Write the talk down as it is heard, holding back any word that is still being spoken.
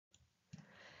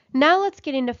Now let's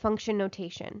get into function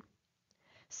notation.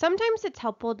 Sometimes it's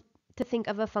helpful to think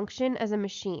of a function as a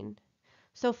machine.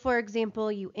 So for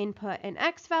example, you input an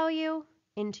x value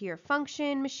into your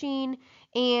function machine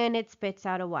and it spits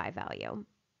out a y value.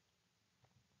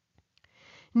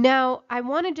 Now, I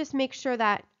want to just make sure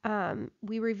that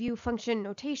we review function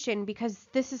notation because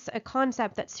this is a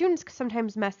concept that students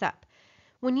sometimes mess up.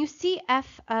 When you see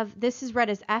this is read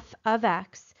as f of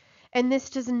x, and this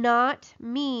does not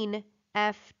mean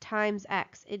f times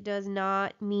x. It does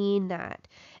not mean that.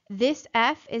 This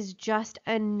f is just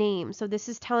a name. So this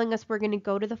is telling us we're going to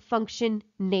go to the function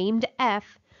named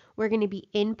f. We're going to be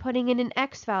inputting in an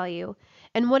x value.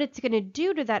 And what it's going to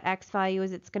do to that x value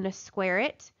is it's going to square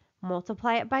it,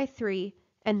 multiply it by 3,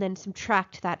 and then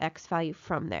subtract that x value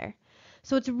from there.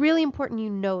 So it's really important you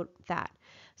note that.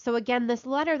 So again, this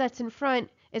letter that's in front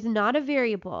is not a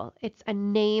variable. It's a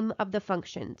name of the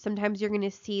function. Sometimes you're going to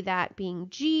see that being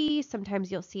G.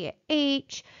 Sometimes you'll see it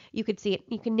H. You could see it.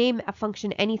 You can name a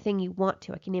function anything you want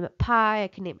to. I can name it Pi. I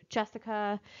can name it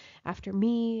Jessica after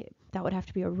me. That would have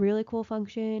to be a really cool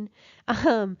function.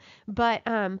 But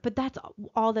that's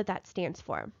all that stands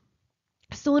for.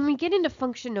 So when we get into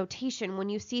function notation, when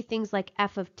you see things like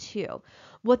f of 2,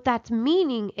 what that's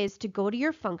meaning is to go to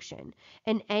your function,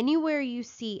 and anywhere you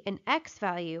see an x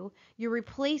value, you're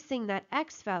replacing that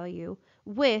x value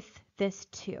with this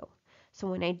 2. So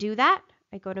when I do that,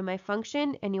 I go to my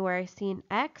function, anywhere I see an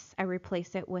x, I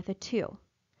replace it with a 2.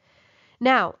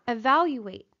 Now,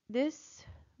 evaluate. There's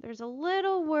a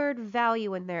little word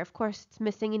value in there. Of course, it's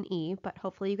missing an E, but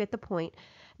hopefully you get the point.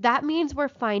 That means we're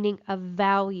finding a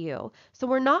value. So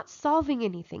we're not solving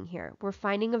anything here. We're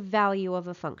finding a value of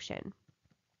a function.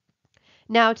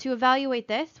 Now, to evaluate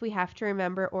this, we have to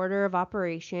remember order of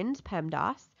operations,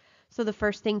 PEMDAS. So the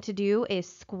first thing to do is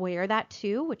square that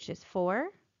 2, which is 4.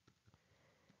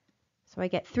 So I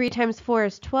get 3 times 4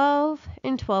 is 12,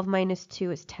 and 12 minus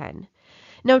 2 is 10.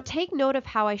 Now take note of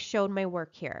how I showed my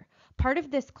work here. Part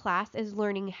of this class is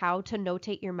learning how to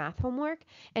notate your math homework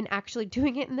and actually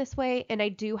doing it in this way, and I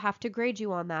do have to grade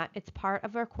you on that. It's part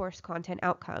of our course content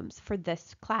outcomes for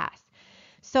this class.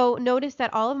 So notice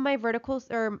that all of my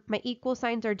verticals or my equal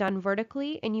signs are done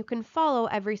vertically, and you can follow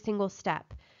every single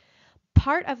step.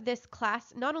 Part of this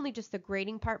class, not only just the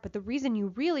grading part, but the reason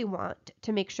you really want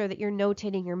to make sure that you're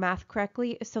notating your math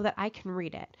correctly is so that I can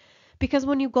read it. Because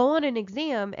when you go on an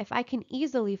exam, if I can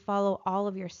easily follow all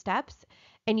of your steps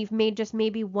and you've made just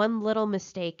maybe one little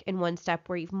mistake in one step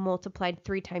where you've multiplied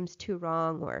 3 times 2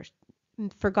 wrong or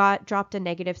dropped a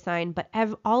negative sign, but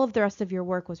all of the rest of your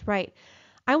work was right,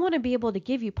 I want to be able to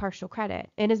give you partial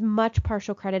credit and as much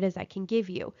partial credit as I can give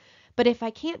you. But if I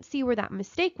can't see where that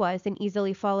mistake was and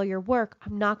easily follow your work,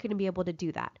 I'm not going to be able to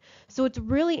do that. So it's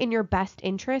really in your best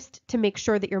interest to make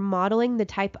sure that you're modeling the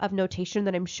type of notation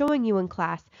that I'm showing you in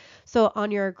class. So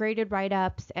on your graded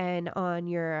write-ups and on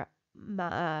your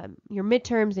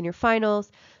midterms and your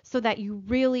finals, so that you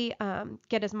really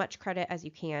get as much credit as you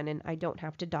can, and I don't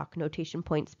have to dock notation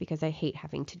points because I hate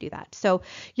having to do that. So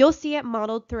you'll see it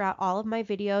modeled throughout all of my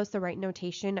videos, the right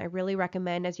notation. I really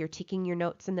recommend as you're taking your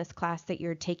notes in this class that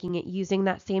you're taking it using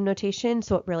that same notation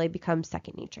so it really becomes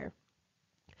second nature.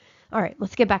 All right,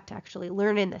 let's get back to actually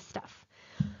learning this stuff.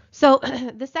 So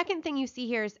the second thing you see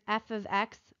here is f of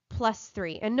x plus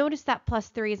 3. And notice that plus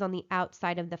 3 is on the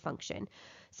outside of the function.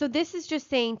 So this is just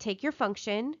saying take your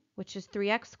function, which is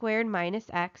 3x squared minus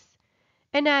x,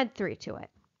 and add 3 to it.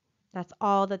 That's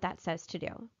all that says to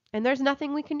do. And there's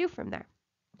nothing we can do from there.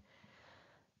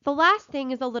 The last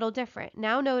thing is a little different.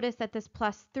 Now notice that this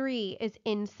plus 3 is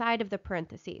inside of the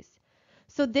parentheses.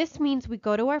 So this means we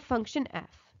go to our function f,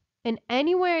 and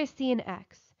anywhere I see an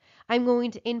x, I'm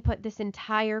going to input this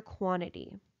entire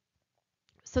quantity.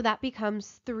 So that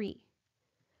becomes 3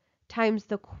 times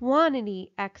the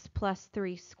quantity x plus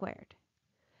 3 squared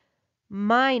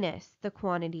minus the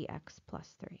quantity x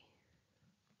plus 3.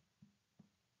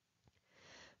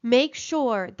 Make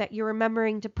sure that you're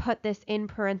remembering to put this in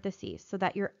parentheses so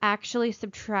that you're actually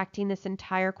subtracting this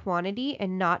entire quantity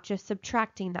and not just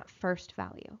subtracting that first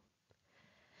value.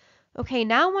 Okay,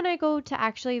 now when I go to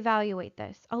actually evaluate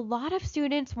this, a lot of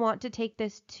students want to take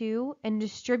this 2 and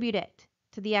distribute it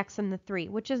to the x and the 3,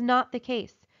 which is not the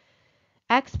case.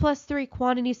 X plus 3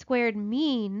 quantity squared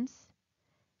means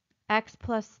x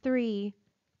plus 3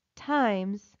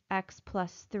 times x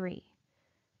plus 3.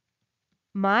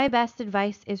 My best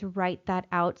advice is write that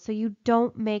out so you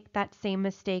don't make that same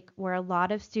mistake where a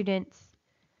lot of students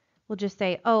will just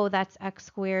say, oh, that's x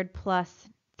squared plus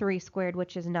 3 squared,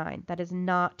 which is 9. That is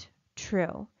not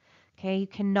true. Okay, you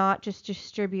cannot just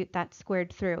distribute that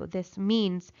squared through. This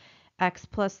means x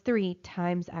plus 3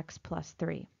 times x plus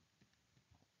 3.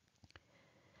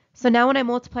 So now when I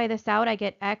multiply this out, I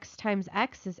get x times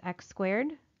x is x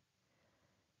squared.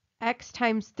 X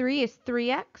times 3 is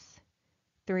 3x.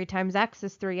 3 times x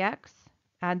is 3x.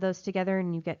 Add those together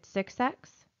and you get 6x.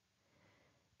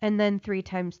 And then 3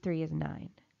 times 3 is 9.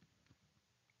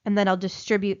 And then I'll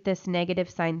distribute this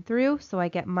negative sign through, so I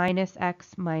get minus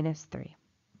x minus 3.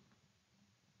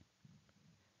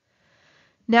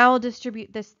 Now I'll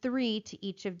distribute this 3 to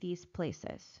each of these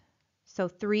places. So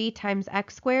 3 times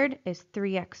x squared is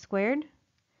 3x squared.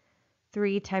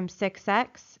 3 times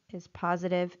 6x is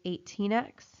positive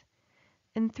 18x.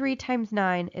 And 3 times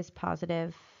 9 is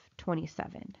positive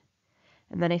 27.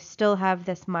 And then I still have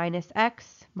this minus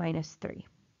x minus 3.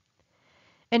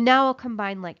 And now I'll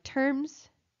combine like terms,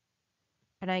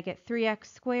 and I get 3x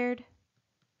squared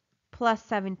plus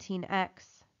 17x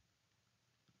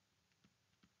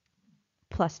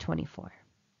plus 24.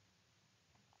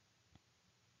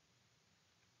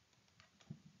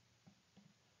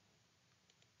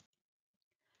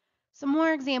 Some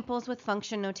more examples with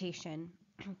function notation.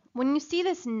 When you see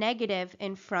this negative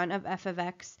in front of f of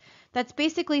x, that's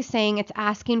basically saying it's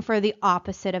asking for the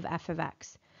opposite of f of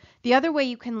x. The other way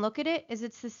you can look at it is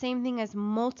it's the same thing as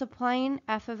multiplying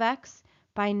f of x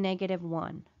by negative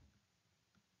 1.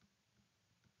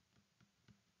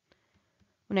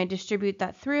 When I distribute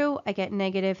that through, I get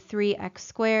negative 3x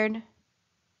squared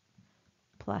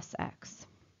plus x.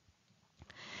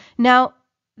 Now,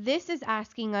 this is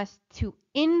asking us to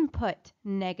input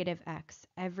negative x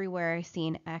everywhere I see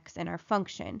an x in our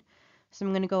function. So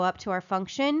I'm going to go up to our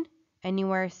function.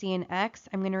 Anywhere I see an x,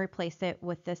 I'm going to replace it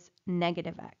with this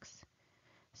negative x.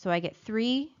 So I get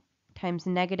 3 times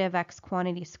negative x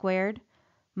quantity squared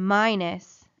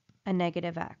minus a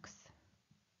negative x.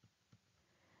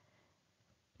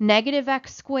 Negative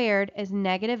x squared is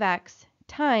negative x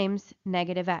times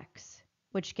negative x,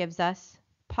 which gives us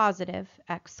positive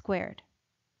x squared.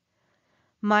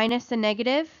 Minus a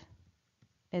negative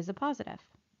is a positive.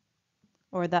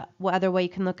 Or the other way you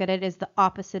can look at it is the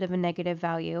opposite of a negative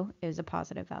value is a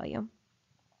positive value.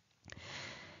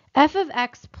 F of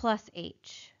x plus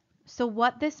h. So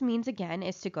what this means again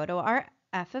is to go to our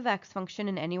f of x function,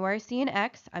 and anywhere I see an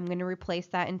x, I'm going to replace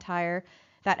that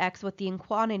x with the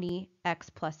quantity x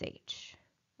plus h.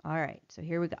 All right, so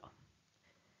here we go.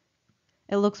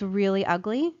 It looks really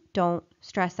ugly. Don't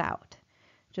stress out.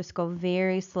 Just go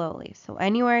very slowly. So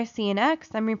anywhere I see an x,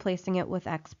 I'm replacing it with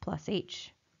x plus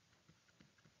h.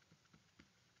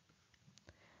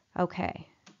 Okay,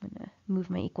 I'm going to move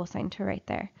my equal sign to right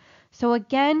there. So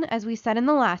again, as we said in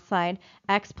the last slide,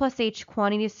 x plus h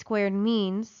quantity squared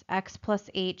means x plus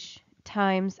h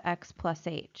times x plus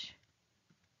h.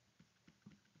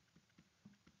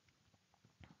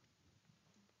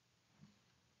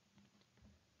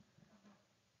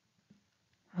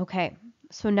 Okay,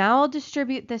 so now I'll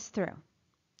distribute this through.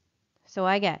 So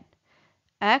I get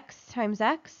x times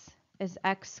x is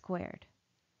x squared.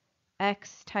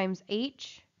 X times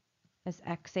h is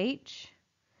xh.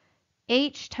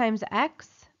 H times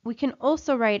x, we can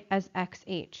also write as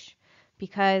xh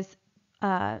because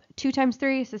 2 times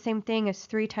 3 is the same thing as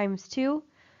 3 times 2.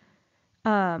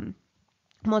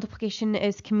 Multiplication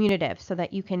is commutative so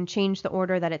that you can change the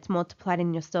order that it's multiplied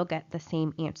and you'll still get the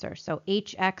same answer. So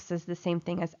hx is the same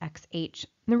thing as xh.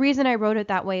 And the reason I wrote it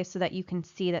that way is so that you can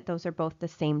see that those are both the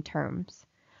same terms.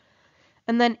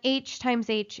 And then h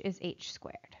times h is h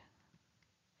squared.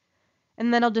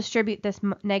 And then I'll distribute this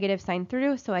negative sign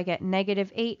through, so I get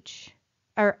negative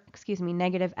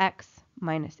negative x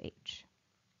minus h.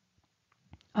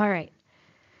 All right.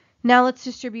 Now let's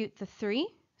distribute the 3.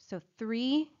 So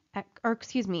I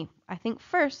think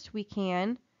first we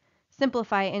can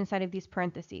simplify inside of these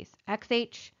parentheses.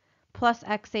 xh plus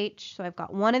xh, so I've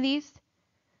got one of these.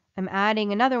 I'm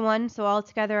adding another one, so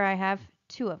altogether I have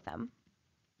 2 of them.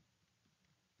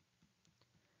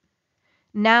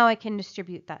 Now I can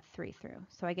distribute that 3 through.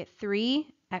 So I get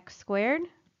 3x squared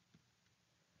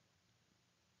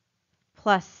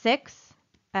plus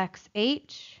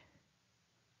 6xh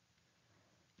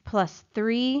plus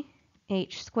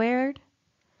 3h squared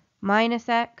minus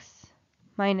x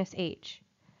minus h.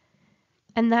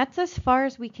 And that's as far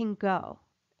as we can go.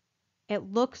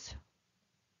 It looks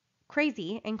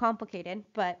crazy and complicated,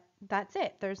 but that's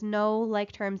it. There's no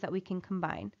like terms that we can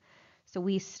combine. So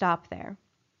we stop there.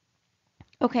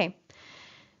 Okay,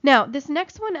 now this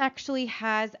next one actually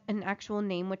has an actual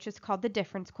name, which is called the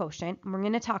difference quotient. And we're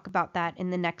going to talk about that in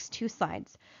the next 2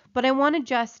 slides. But I want to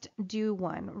just do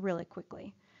one really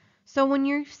quickly. So when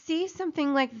you see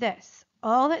something like this,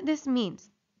 all that this means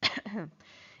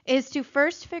is to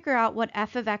first figure out what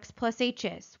f of x plus h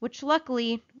is, which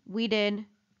luckily we did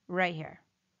right here.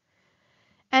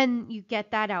 And you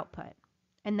get that output.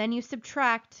 And then you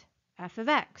subtract f of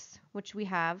x, which we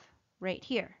have right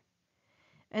here.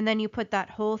 And then you put that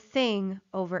whole thing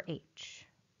over h.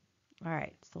 All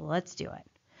right, so let's do it.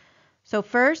 So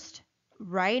first,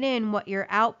 write in what your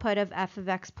output of f of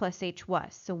x plus h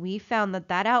was. So we found that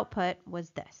that output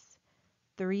was this,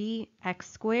 3x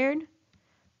squared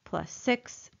plus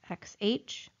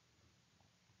 6xh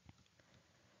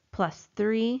plus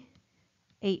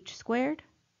 3h squared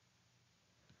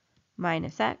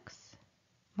minus x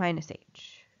minus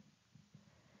h.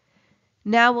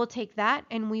 Now we'll take that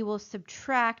and we will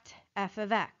subtract f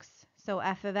of x. So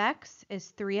f of x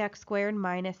is 3x squared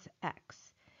minus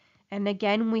x. And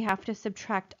again, we have to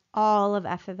subtract all of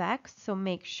f of x, so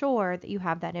make sure that you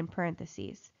have that in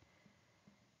parentheses.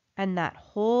 And that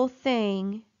whole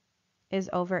thing is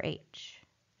over h.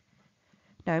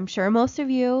 Now, I'm sure most of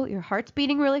you, your heart's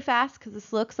beating really fast because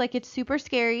this looks like it's super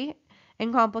scary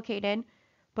and complicated,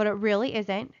 but it really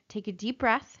isn't. Take a deep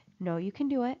breath. Know you can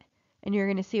do it. And you're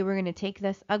going to see we're going to take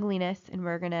this ugliness and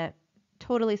we're going to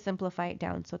totally simplify it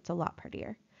down so it's a lot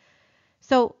prettier.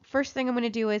 So first thing I'm going to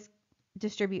do is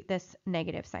distribute this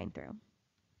negative sign through.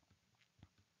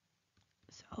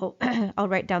 So I'll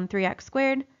write down 3x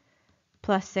squared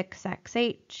plus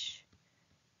 6xh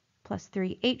plus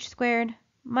 3h squared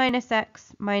minus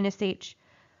x minus h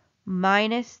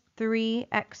minus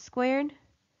 3x squared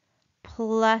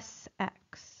plus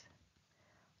x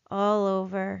all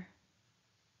over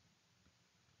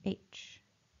h.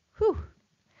 Whew.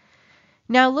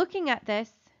 Now looking at this,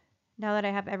 now that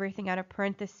I have everything out of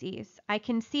parentheses, I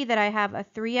can see that I have a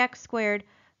 3x squared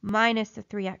minus a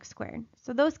 3x squared.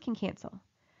 So those can cancel.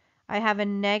 I have a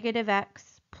negative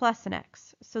x plus an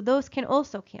x. So those can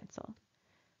also cancel.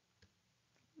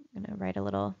 I'm going to write a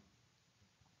little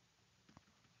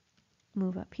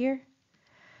move up here.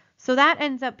 So that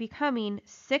ends up becoming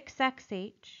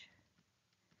 6xh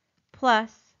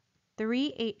plus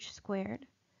 3h squared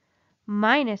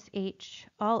minus h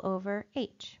all over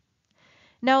h.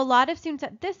 Now, a lot of students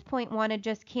at this point want to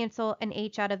just cancel an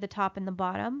h out of the top and the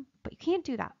bottom, but you can't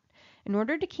do that. In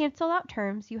order to cancel out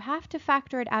terms, you have to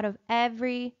factor it out of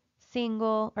every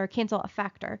single, or cancel a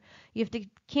factor. You have to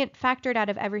can't factor it out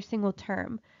of every single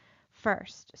term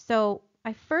first. So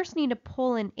I first need to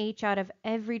pull an h out of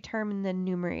every term in the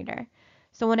numerator.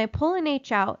 So when I pull an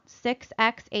h out,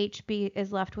 6xhb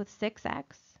is left with 6x.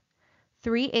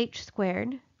 3h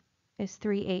squared is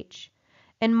 3h.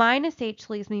 And minus h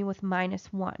leaves me with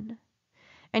minus 1.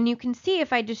 And you can see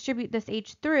if I distribute this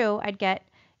h through, I'd get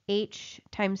h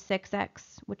times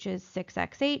 6x, which is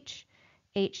 6xh,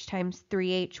 h times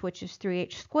 3h, which is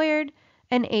 3h squared,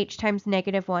 and h times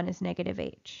negative 1 is negative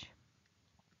h.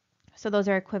 So those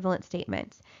are equivalent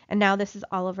statements. And now this is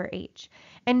all over h.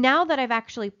 And now that I've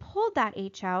actually pulled that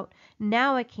h out,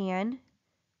 now I can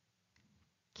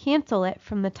cancel it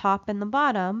from the top and the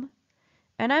bottom,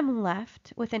 and I'm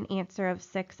left with an answer of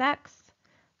 6x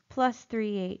plus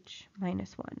 3h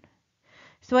minus 1.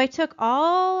 So I took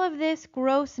all of this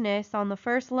grossness on the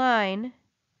first line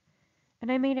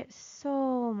and I made it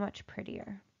so much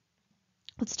prettier.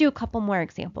 Let's do a couple more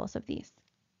examples of these.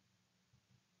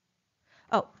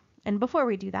 Oh, and before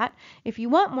we do that, if you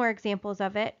want more examples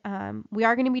of it, we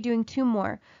are going to be doing 2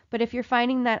 more. But if you're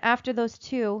finding that after those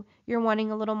 2, you're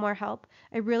wanting a little more help,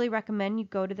 I really recommend you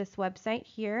go to this website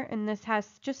here, and this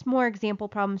has just more example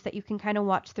problems that you can kind of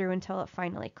watch through until it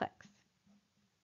finally clicks.